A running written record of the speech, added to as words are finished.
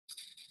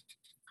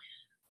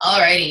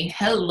Alrighty,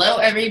 hello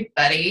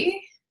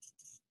everybody.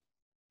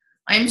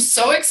 I'm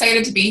so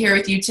excited to be here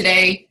with you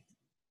today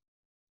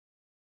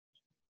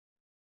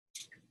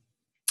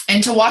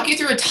and to walk you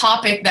through a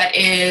topic that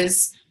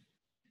is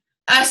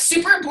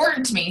super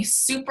important to me,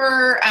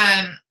 super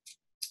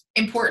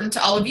important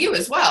to all of you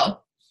as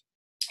well.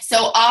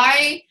 So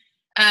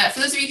for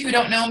those of you who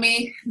don't know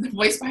me, the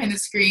voice behind the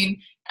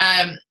screen,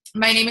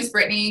 my name is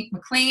Brittany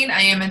McLean.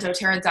 I am a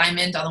doTERRA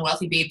Diamond on the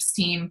Wealthy Babes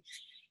team.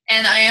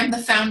 And I am the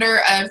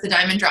founder of the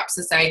Diamond Drop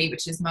Society,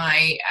 which is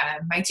my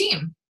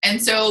team. And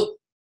so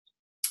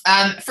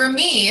for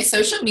me,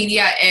 social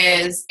media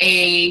is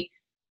a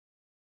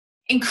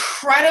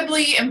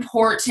incredibly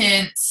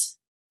important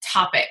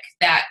topic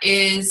that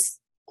is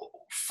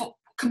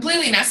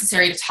completely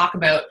necessary to talk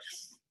about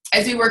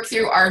as we work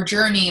through our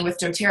journey with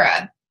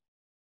doTERRA.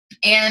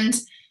 And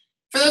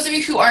for those of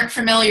you who aren't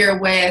familiar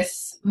with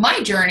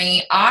my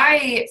journey,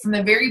 I, from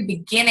the very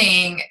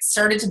beginning,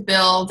 started to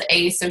build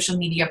a social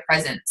media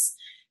presence.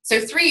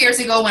 So 3 years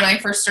ago, when I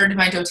first started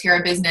my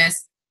doTERRA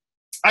business,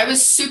 I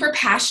was super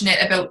passionate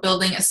about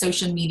building a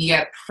social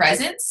media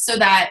presence so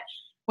that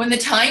when the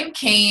time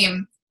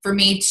came for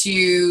me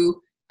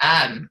to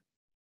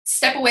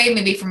step away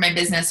maybe from my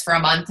business for a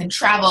month and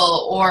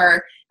travel,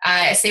 or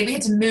say we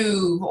had to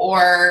move,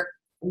 or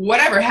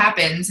whatever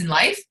happens in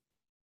life,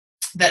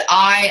 that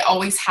I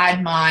always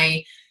had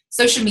my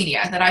social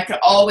media, that I could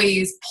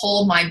always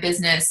pull my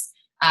business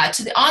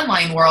to the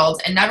online world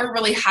and never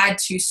really had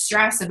to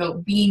stress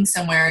about being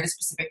somewhere at a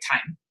specific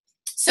time.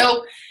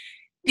 So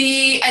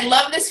I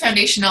love this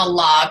foundational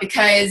law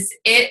because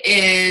it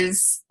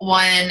is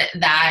one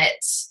that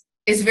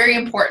is very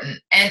important.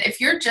 And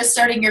if you're just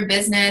starting your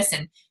business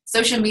and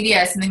social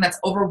media is something that's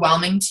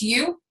overwhelming to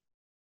you,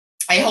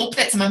 I hope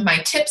that some of my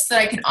tips that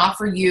I can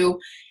offer you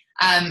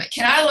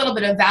can add a little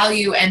bit of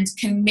value and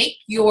can make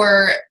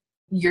your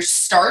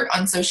start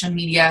on social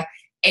media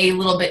a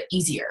little bit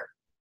easier.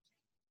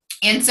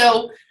 And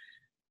so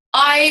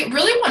I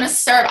really want to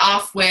start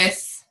off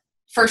with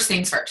first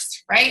things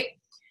first, right?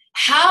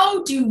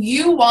 How do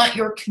you want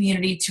your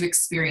community to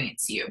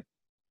experience you?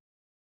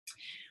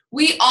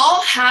 We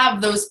all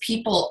have those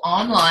people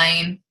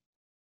online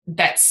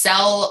that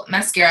sell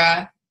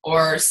mascara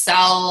or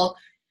sell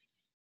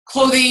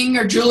clothing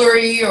or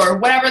jewelry or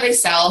whatever they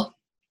sell,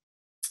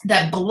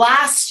 that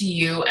blast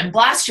you and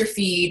blast your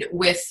feed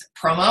with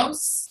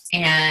promos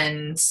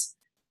and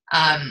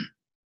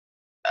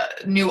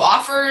new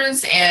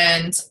offers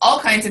and all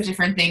kinds of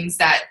different things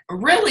that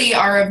really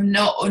are of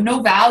no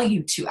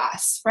value to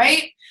us,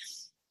 right?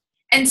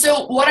 And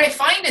so what I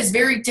find is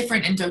very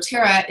different in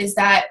doTERRA is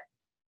that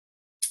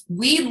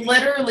we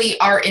literally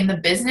are in the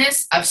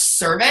business of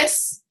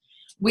service.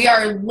 We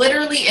are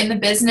literally in the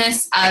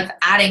business of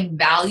adding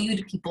value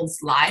to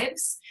people's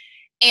lives.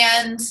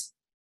 And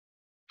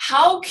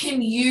how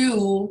can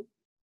you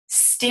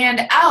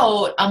stand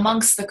out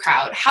amongst the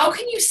crowd? How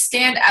can you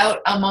stand out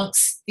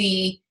amongst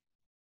the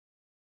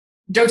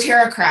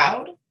doTERRA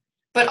crowd,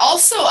 but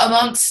also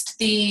amongst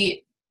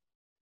the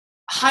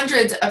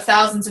hundreds of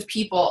thousands of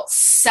people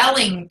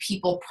selling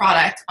people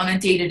product on a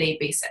day-to-day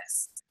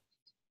basis?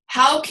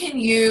 How can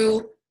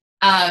you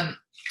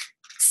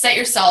set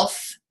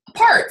yourself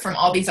apart from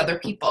all these other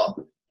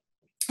people?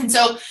 And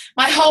so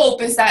my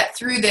hope is that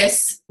through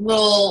this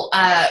little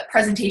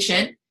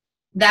presentation,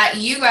 that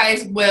you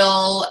guys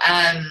will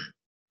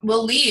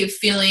leave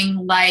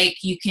feeling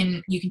like you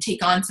can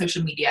take on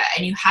social media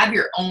and you have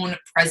your own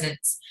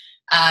presence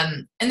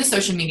in the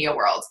social media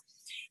world.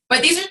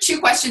 But these are two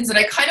questions that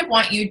I kind of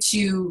want you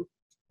to,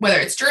 whether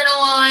it's journal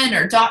on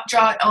or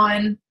jot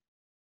on,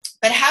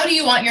 but how do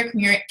you want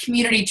your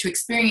community to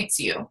experience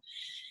you?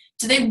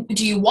 Do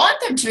you want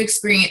them to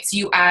experience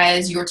you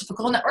as your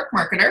typical network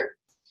marketer,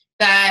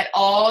 that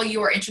all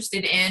you are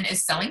interested in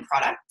is selling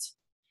product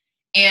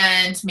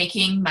and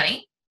making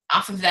money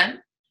off of them?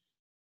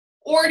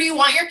 Or do you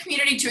want your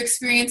community to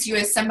experience you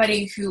as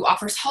somebody who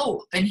offers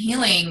hope and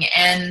healing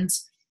and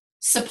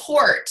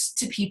support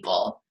to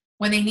people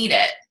when they need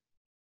it?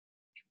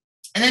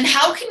 And then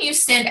how can you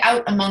stand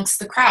out amongst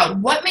the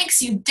crowd? What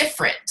makes you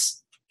different?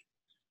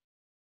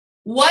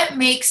 What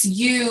makes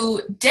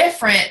you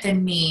different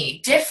than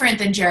me, different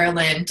than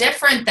Geraldine,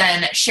 different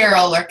than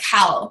Cheryl or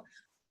Cal?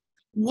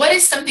 What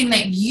is something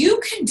that you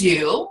can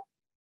do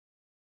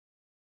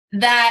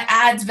that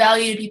adds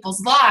value to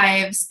people's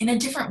lives in a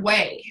different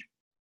way,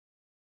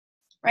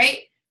 right?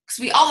 Because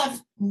we all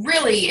have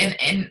really,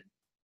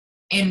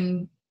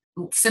 in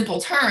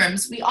simple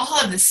terms, we all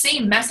have the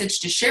same message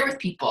to share with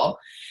people.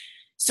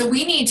 So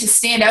we need to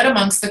stand out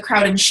amongst the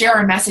crowd and share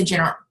our message in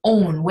our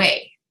own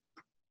way.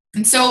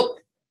 And so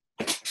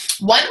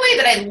one way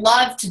that I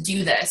love to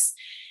do this,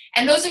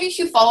 and those of you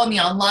who follow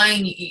me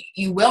online,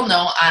 you will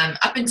know,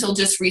 up until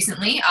just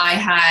recently, I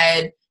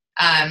had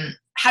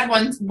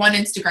one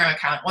Instagram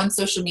account, one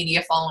social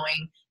media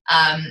following,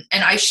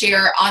 and I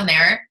share on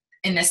there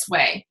in this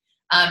way.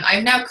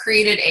 I've now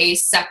created a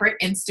separate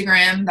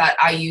Instagram that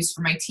I use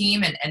for my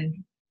team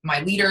and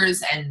my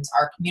leaders and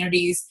our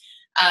communities.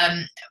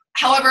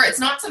 However, it's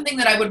not something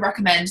that I would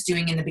recommend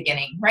doing in the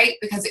beginning, right?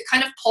 Because it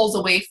kind of pulls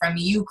away from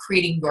you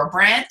creating your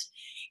brand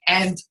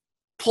and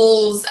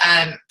pulls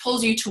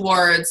you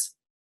towards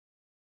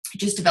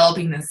just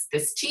developing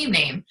this team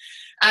name.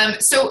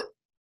 So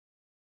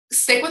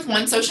stick with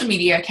one social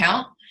media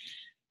account.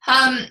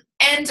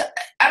 And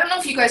I don't know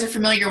if you guys are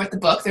familiar with the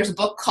book. There's a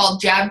book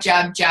called Jab,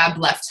 Jab, Jab,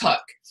 Left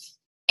Hook.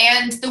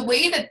 And the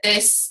way that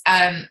this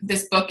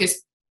book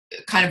is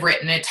kind of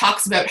written, it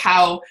talks about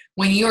how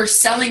when you're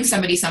selling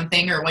somebody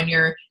something or when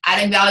you're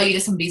adding value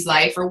to somebody's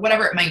life or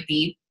whatever it might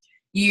be,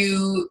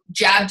 you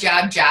jab,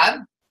 jab,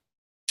 jab,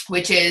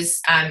 which is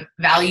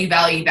value,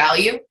 value,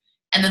 value,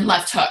 and then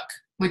left hook,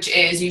 which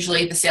is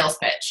usually the sales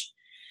pitch.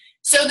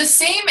 So the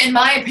same, in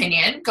my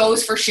opinion,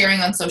 goes for sharing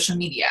on social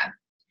media.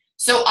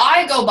 So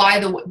I go by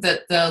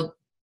the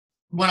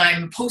when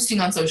I'm posting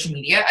on social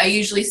media, I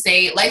usually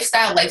say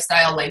lifestyle,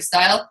 lifestyle,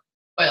 lifestyle,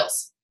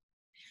 oils.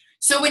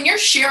 So when you're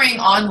sharing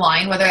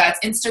online, whether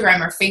that's Instagram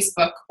or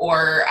Facebook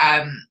or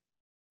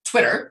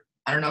Twitter,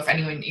 I don't know if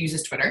anyone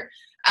uses Twitter,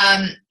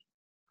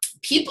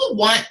 people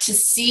want to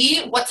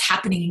see what's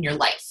happening in your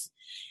life.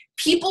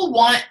 People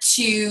want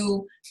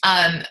to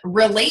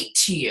relate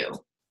to you,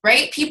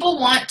 right? People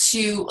want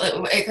to,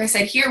 like I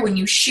said here, when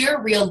you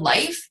share real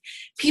life,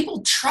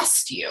 people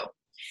trust you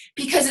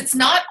because it's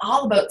not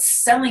all about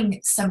selling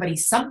somebody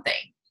something.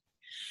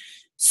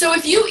 So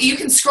if you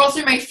can scroll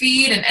through my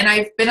feed, and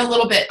I've been a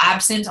little bit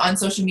absent on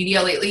social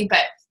media lately,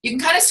 but you can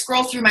kind of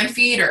scroll through my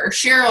feed or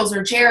Cheryl's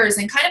or Jared's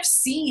and kind of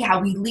see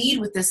how we lead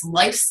with this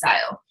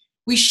lifestyle.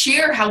 We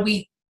share how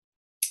we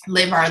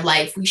live our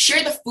life. We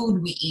share the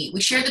food we eat.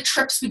 We share the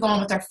trips we go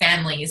on with our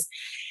families.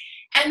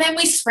 And then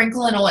we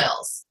sprinkle in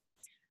oils.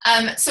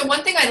 So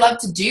one thing I love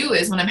to do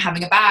is when I'm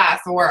having a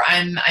bath or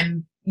I'm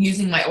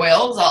using my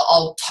oils,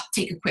 I'll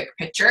take a quick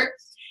picture.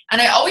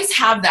 And I always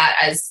have that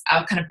as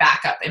a kind of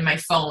backup in my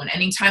phone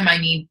anytime I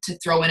need to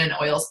throw in an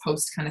oils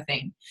post kind of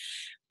thing.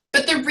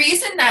 But the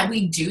reason that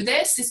we do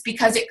this is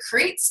because it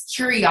creates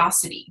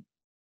curiosity.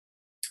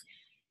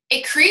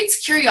 It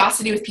creates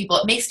curiosity with people.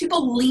 It makes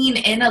people lean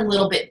in a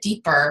little bit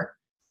deeper,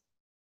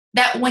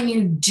 that when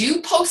you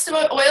do post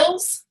about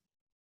oils,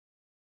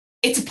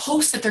 it's a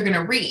post that they're going to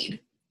read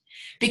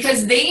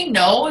because they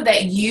know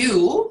that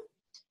you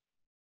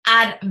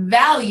add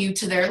value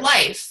to their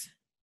life.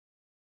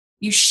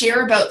 You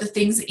share about the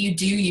things that you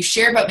do. You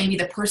share about maybe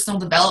the personal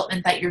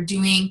development that you're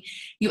doing.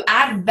 You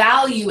add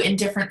value in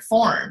different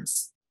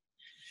forms.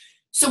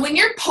 So when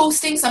you're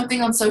posting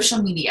something on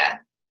social media,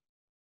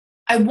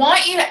 I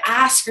want you to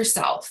ask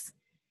yourself,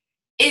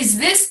 is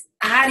this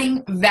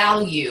adding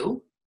value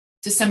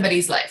to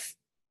somebody's life?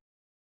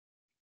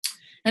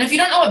 And if you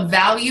don't know what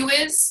value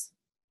is,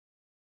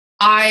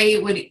 I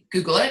would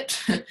Google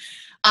it.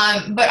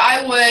 But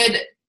I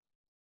would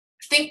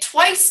think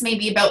twice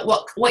maybe about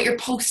what you're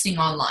posting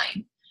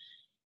online.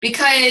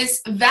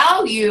 Because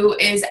value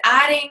is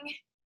adding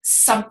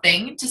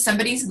something to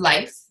somebody's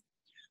life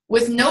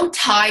with no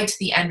tie to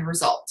the end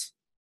result.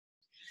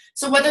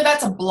 So whether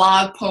that's a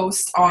blog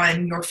post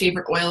on your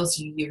favorite oils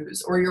you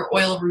use or your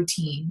oil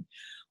routine,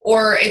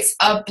 or it's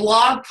a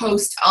blog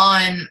post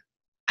on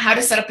how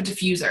to set up a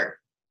diffuser,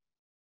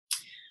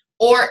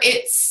 or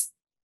it's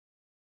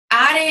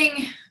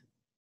adding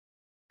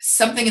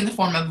something in the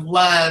form of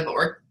love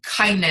or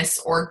kindness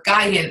or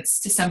guidance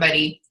to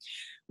somebody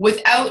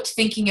without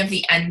thinking of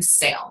the end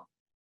sale.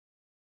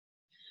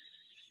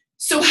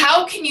 So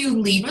how can you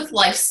lead with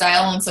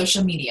lifestyle on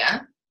social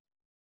media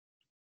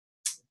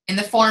in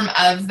the form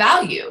of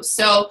value?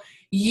 So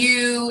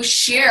you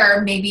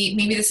share, maybe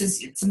this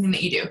is something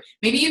that you do.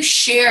 Maybe you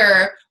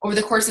share over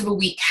the course of a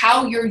week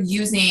how you're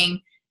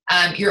using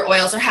your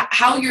oils or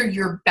how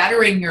you're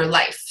bettering your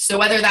life. So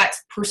whether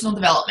that's personal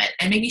development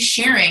and maybe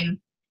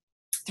sharing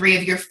 3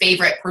 of your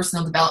favorite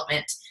personal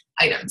development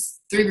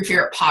items, 3 of your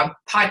favorite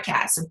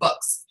podcasts or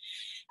books.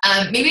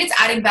 Maybe it's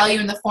adding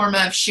value in the form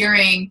of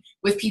sharing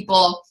with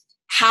people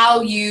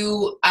how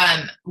you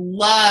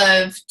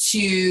love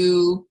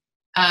to,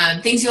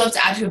 things you love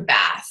to add to a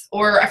bath,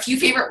 or a few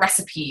favorite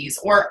recipes,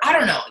 or I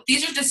don't know.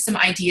 These are just some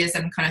ideas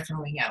I'm kind of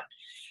throwing out.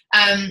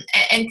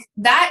 And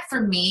that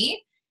for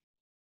me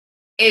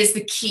is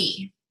the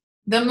key.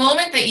 The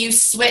moment that you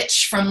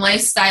switch from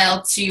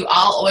lifestyle to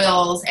all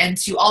oils and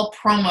to all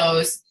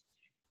promos,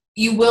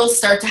 you will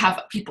start to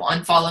have people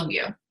unfollow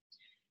you.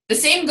 The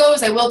same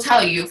goes, I will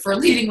tell you, for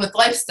leading with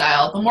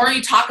lifestyle. The more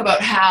you talk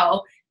about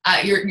how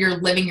you're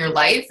living your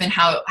life and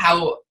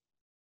how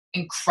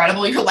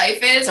incredible your life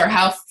is or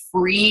how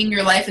freeing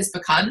your life has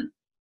become,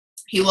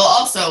 you will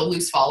also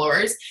lose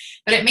followers,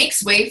 but it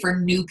makes way for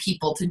new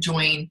people to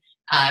join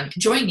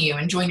you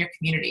and join your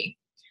community.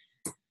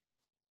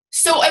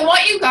 So I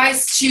want you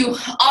guys to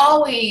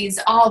always,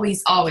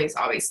 always, always,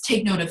 always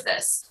take note of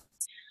this.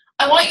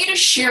 I want you to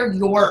share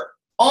your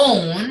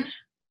own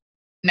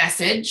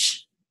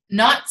message,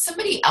 not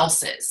somebody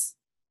else's.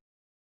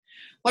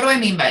 What do I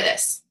mean by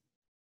this?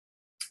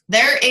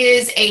 There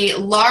is a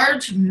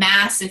large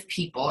mass of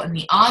people in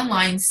the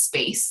online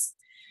space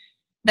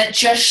that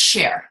just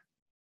share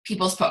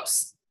people's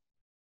posts.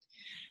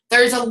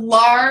 There's a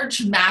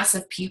large mass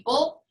of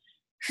people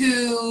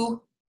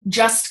who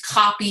just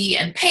copy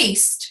and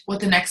paste what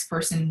the next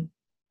person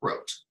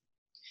wrote.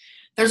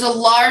 There's a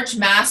large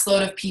mass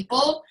load of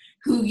people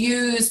who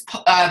use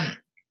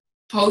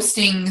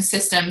posting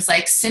systems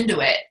like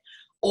Synduit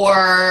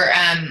or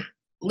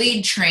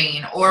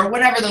Leadtrain or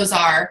whatever those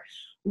are,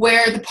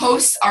 where the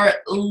posts are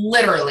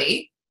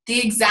literally the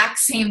exact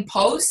same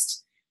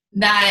post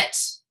that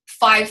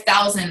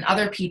 5,000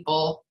 other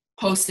people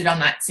posted on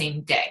that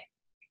same day.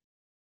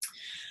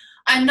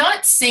 I'm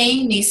not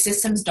saying these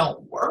systems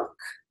don't work,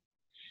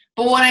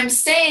 but what I'm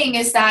saying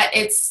is that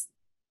it's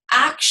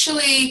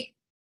actually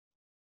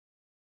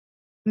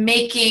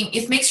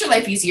it makes your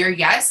life easier,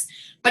 yes,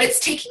 but it's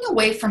taking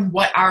away from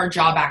what our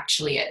job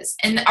actually is.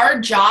 And our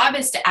job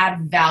is to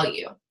add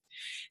value.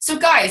 So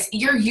guys,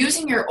 you're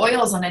using your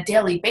oils on a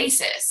daily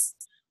basis.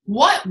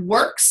 What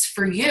works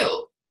for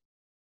you?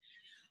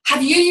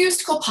 Have you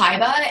used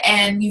Copaiba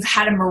and you've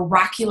had a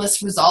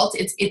miraculous result?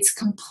 It's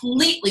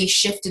completely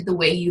shifted the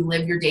way you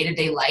live your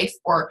day-to-day life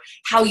or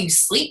how you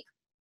sleep.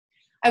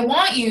 I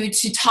want you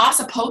to toss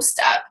a post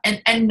up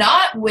and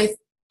not with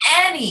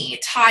any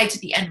tie to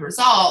the end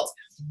result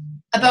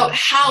about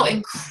how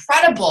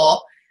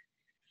incredible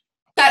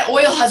that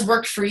oil has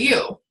worked for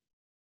you.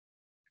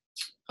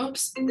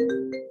 Oops.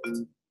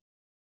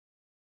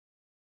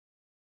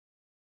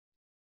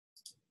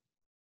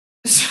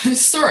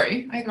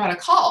 Sorry, I got a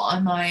call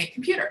on my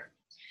computer.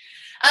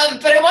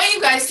 But I want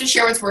you guys to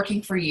share what's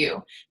working for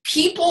you.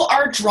 People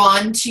are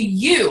drawn to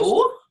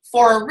you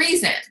for a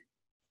reason.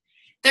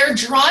 They're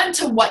drawn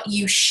to what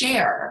you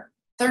share.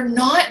 They're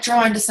not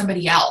drawn to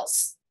somebody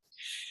else.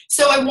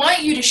 So I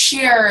want you to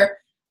share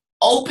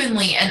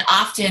openly and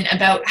often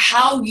about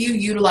how you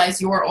utilize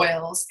your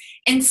oils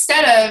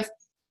instead of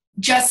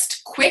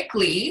just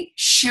quickly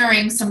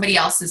sharing somebody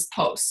else's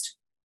post.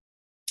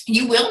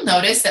 You will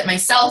notice that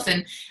myself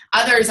and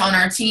others on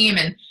our team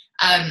and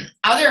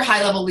other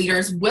high-level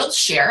leaders will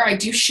share. I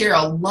do share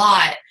a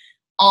lot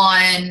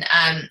on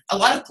a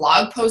lot of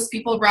blog posts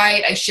people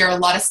write. I share a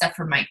lot of stuff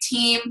from my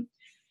team.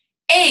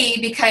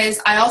 Because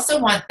I also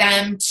want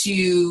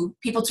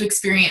people to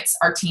experience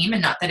our team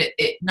and not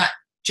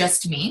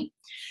just me.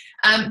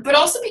 But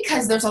also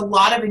because there's a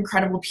lot of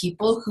incredible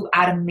people who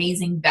add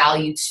amazing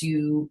value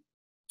to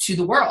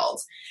the world.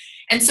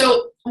 And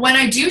so when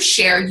I do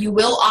share, you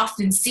will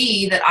often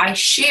see that I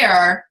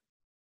share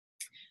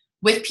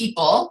with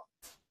people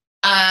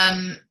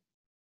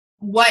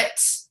what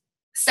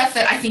stuff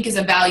that I think is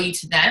of value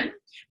to them.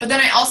 But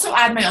then I also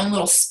add my own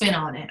little spin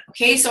on it,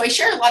 okay? So I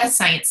share a lot of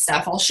science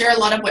stuff. I'll share a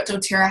lot of what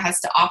doTERRA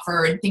has to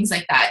offer and things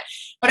like that.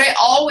 But I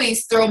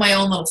always throw my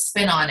own little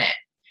spin on it.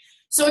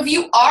 So if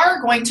you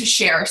are going to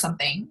share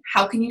something,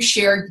 how can you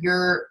share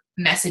your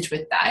message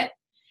with that?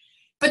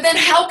 But then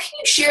how can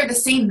you share the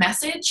same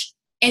message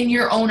in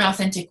your own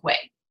authentic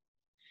way?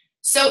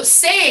 So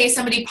say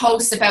somebody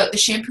posts about the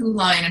shampoo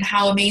line and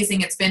how amazing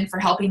it's been for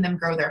helping them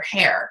grow their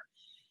hair.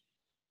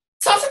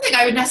 It's not something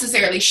I would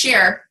necessarily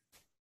share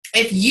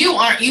if you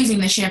aren't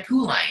using the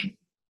shampoo line.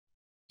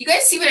 You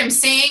guys see what I'm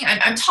saying?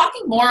 I'm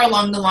talking more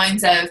along the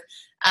lines of,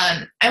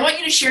 I want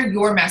you to share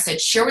your message,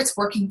 share what's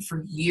working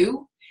for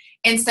you,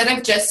 instead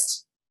of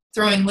just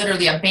throwing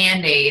literally a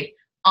Band-Aid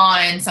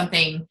on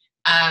something.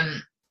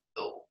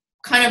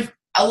 Kind of,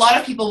 a lot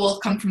of people will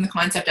come from the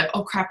concept of,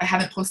 oh crap, I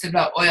haven't posted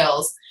about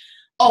oils.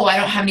 Oh, I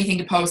don't have anything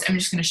to post. I'm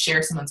just going to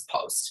share someone's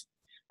post,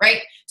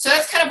 right? So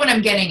that's kind of what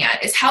I'm getting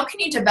at, is how can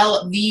you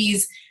develop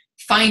these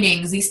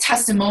findings, these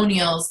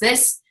testimonials,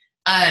 these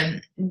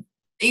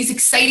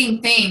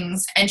exciting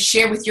things and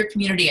share with your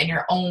community in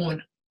your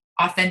own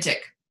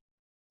authentic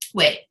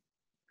way.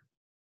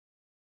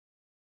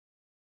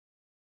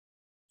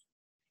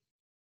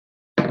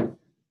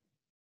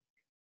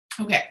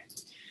 Okay,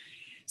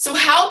 so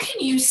how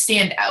can you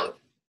stand out?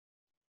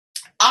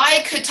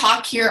 I could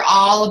talk here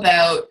all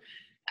about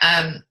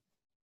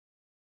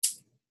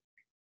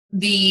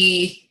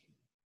there's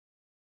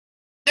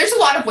a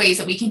lot of ways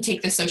that we can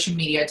take the social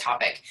media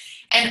topic.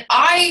 And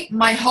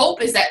my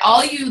hope is that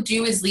all you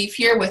do is leave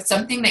here with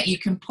something that you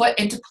can put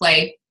into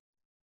play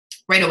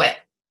right away.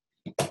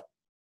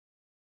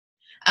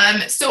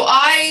 So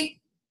I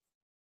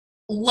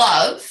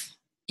love,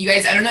 you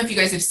guys, I don't know if you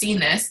guys have seen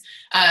this.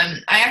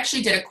 I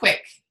actually did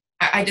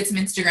I did some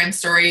Instagram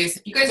stories.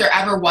 If you guys are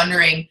ever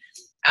wondering,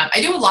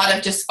 I do a lot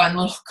of just fun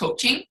little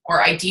coaching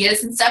or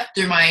ideas and stuff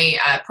through my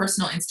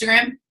personal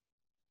Instagram.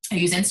 I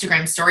use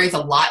Instagram stories a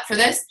lot for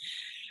this.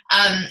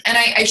 And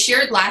I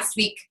shared last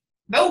week,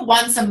 about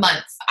once a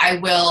month, I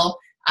will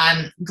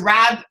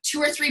grab 2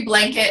 or 3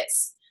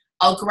 blankets.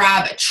 I'll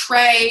grab a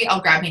tray.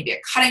 I'll grab maybe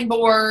a cutting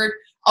board.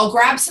 I'll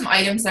grab some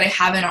items that I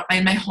have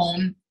in my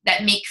home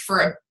that make for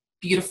a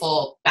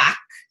beautiful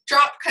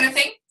backdrop kind of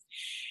thing.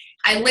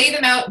 I lay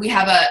them out. We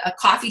have a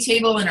coffee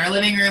table in our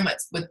living room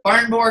with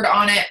barn board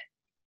on it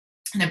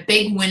and a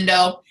big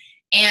window.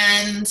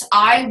 And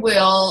I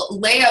will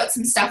lay out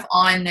some stuff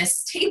on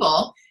this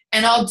table,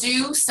 and I'll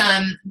do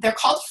they're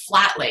called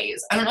flat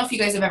lays. I don't know if you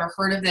guys have ever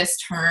heard of this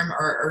term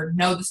or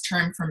know this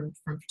term from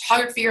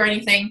photography or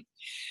anything.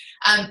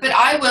 But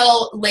I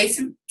will lay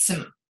some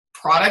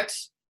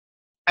product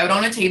out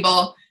on a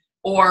table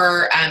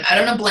or out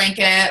on a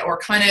blanket, or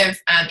kind of,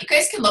 you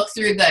guys can look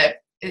through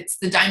it's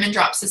the Diamond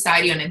Drop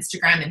Society on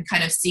Instagram and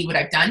kind of see what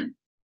I've done.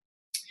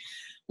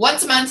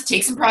 Once a month,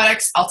 take some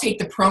products. I'll take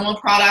the promo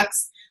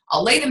products.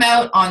 I'll lay them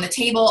out on the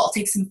table. I'll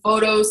take some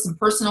photos, some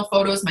personal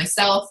photos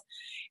myself,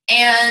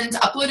 and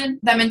upload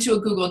them into a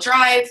Google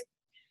Drive,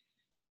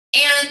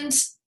 and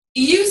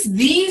use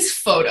these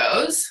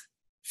photos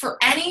for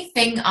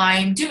anything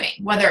I'm doing,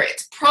 whether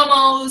it's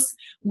promos,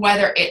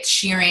 whether it's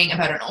sharing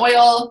about an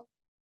oil.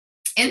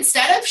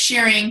 Instead of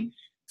sharing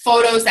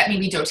photos that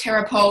maybe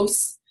doTERRA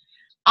posts,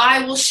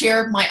 I will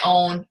share my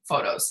own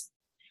photos.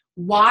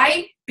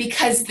 Why?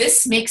 Because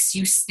this makes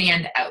you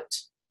stand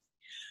out.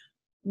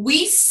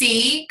 We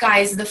see,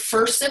 guys, the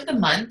first of the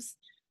month,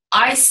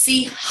 I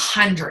see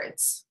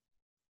hundreds,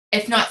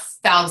 if not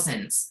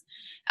thousands,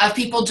 of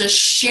people just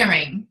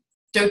sharing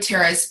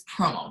doTERRA's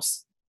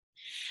promos.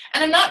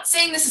 And I'm not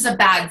saying this is a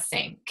bad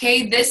thing,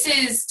 okay?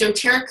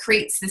 doTERRA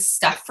creates this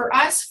stuff for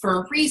us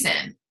for a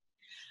reason.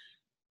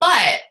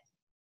 But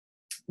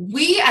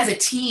we as a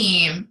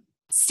team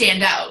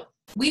stand out.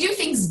 We do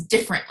things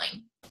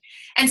differently.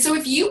 And so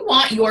if you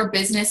want your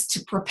business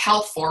to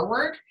propel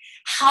forward,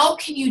 how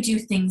can you do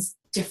things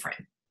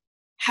different?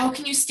 How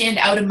can you stand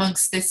out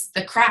amongst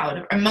the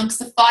crowd, amongst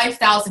the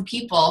 5,000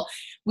 people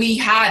we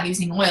have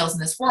using oils in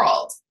this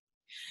world?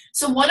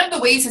 So one of the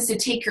ways is to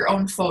take your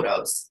own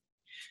photos.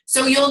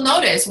 So you'll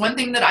notice one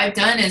thing that I've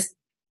done is,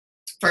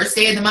 first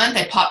day of the month,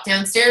 I popped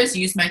downstairs,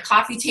 used my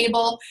coffee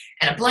table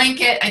and a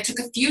blanket. I took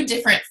a few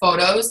different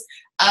photos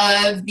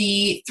of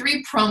the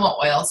 3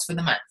 promo oils for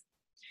the month.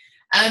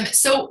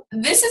 So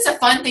this is a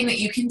fun thing that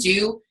you can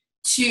do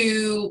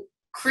to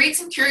create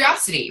some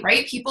curiosity,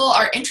 right? People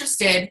are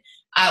interested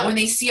when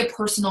they see a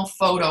personal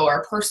photo or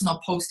a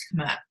personal post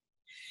come up.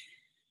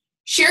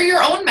 Share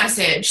your own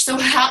message. So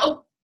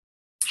how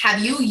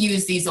have you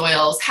used these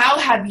oils? How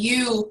have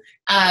you,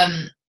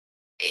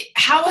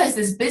 how has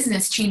this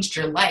business changed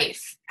your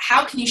life?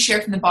 How can you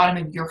share from the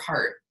bottom of your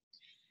heart?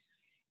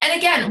 And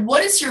again,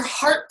 what is your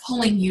heart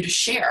pulling you to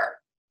share?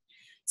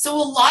 So a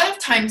lot of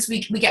times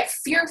we get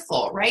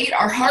fearful, right?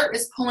 Our heart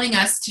is pulling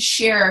us to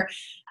share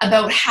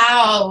about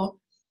how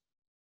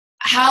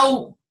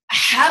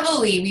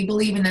heavily we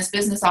believe in this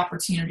business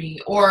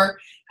opportunity, or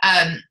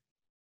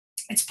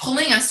it's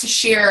pulling us to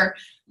share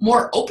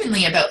more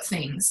openly about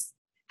things.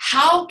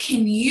 How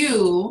can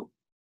you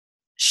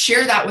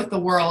share that with the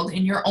world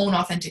in your own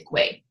authentic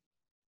way?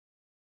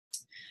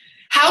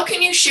 How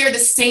can you share the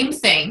same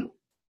thing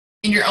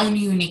in your own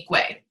unique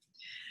way?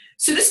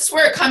 So this is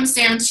where it comes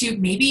down to,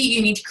 maybe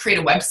you need to create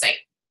a website.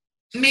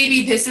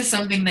 Maybe this is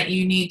something that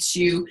you need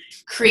to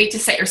create to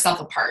set yourself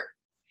apart.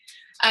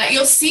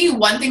 You'll see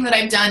one thing that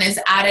I've done is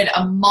added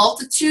a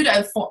multitude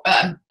of,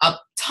 a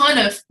ton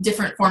of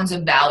different forms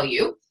of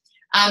value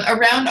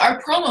around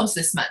our promos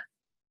this month.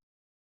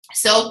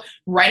 So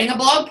writing a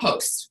blog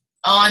post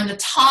on the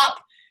top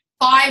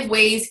 5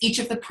 ways each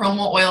of the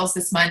promo oils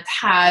this month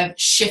have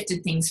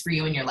shifted things for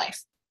you in your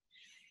life.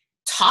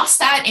 Toss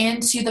that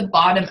into the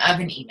bottom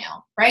of an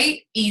email,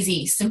 right?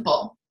 Easy,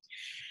 simple.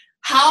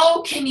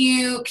 How can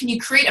you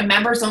create a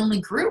members only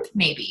group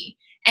maybe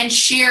and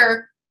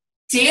share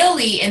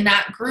daily in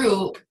that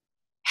group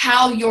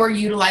how you're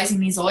utilizing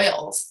these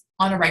oils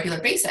on a regular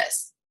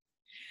basis?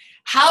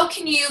 How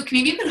can you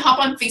maybe even hop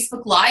on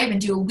Facebook Live and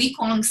do a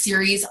week-long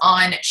series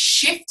on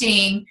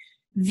shifting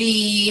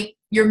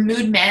your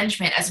mood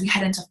management as we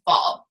head into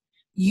fall,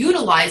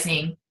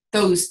 utilizing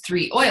those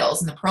 3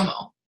 oils in the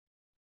promo.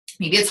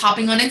 Maybe it's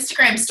hopping on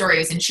Instagram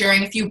stories and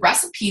sharing a few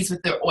recipes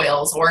with the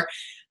oils, or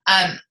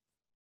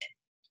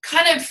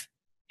kind of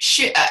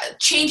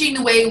changing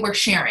the way we're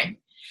sharing.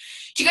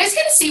 Do you guys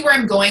get to see where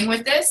I'm going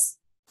with this?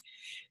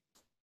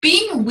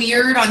 Being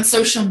weird on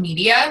social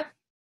media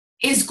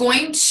is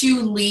going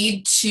to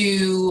lead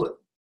to,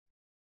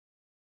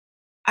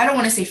 I don't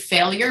want to say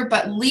failure,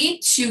 but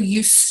lead to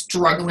you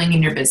struggling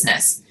in your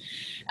business.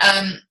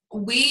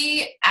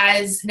 We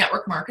as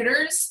network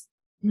marketers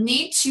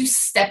need to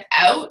step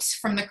out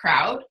from the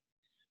crowd.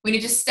 We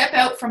need to step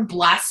out from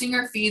blasting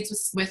our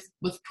feeds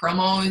with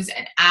promos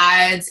and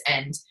ads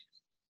and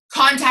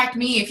contact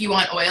me if you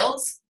want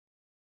oils,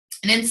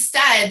 and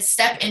instead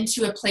step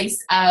into a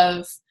place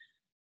of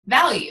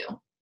value.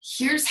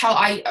 Here's how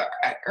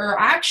or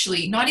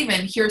actually not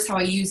even here's how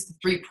I use the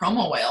 3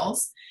 promo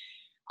oils.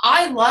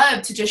 I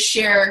love to just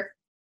share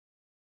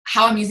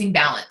how I'm using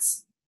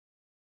Balance.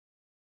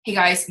 Hey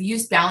guys,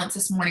 used Balance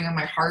this morning on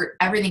my heart.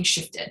 Everything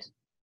shifted.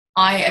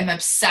 I am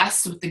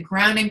obsessed with the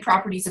grounding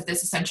properties of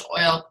this essential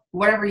oil,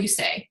 whatever you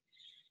say.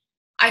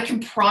 I can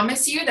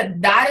promise you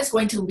that is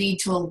going to lead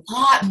to a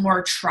lot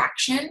more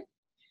traction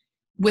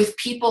with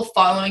people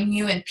following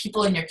you and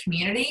people in your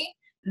community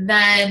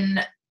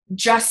than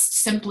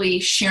just simply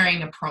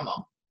sharing a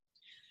promo.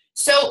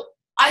 So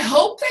I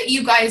hope that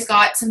you guys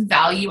got some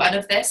value out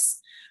of this.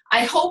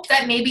 I hope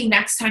that maybe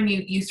next time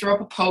you throw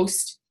up a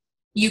post,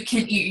 you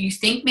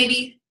think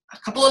maybe a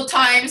couple of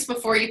times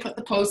before you put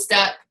the post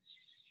up,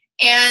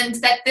 and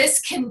that this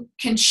can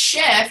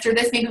shift, or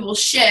this maybe will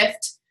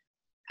shift,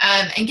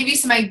 and give you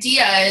some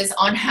ideas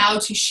on how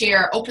to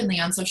share openly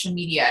on social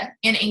media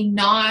in a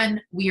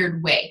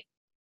non-weird way.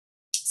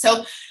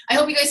 So I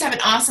hope you guys have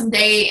an awesome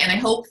day, and I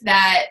hope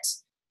that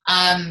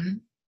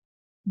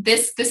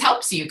this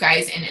helps you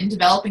guys in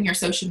developing your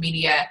social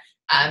media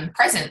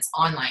presence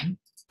online.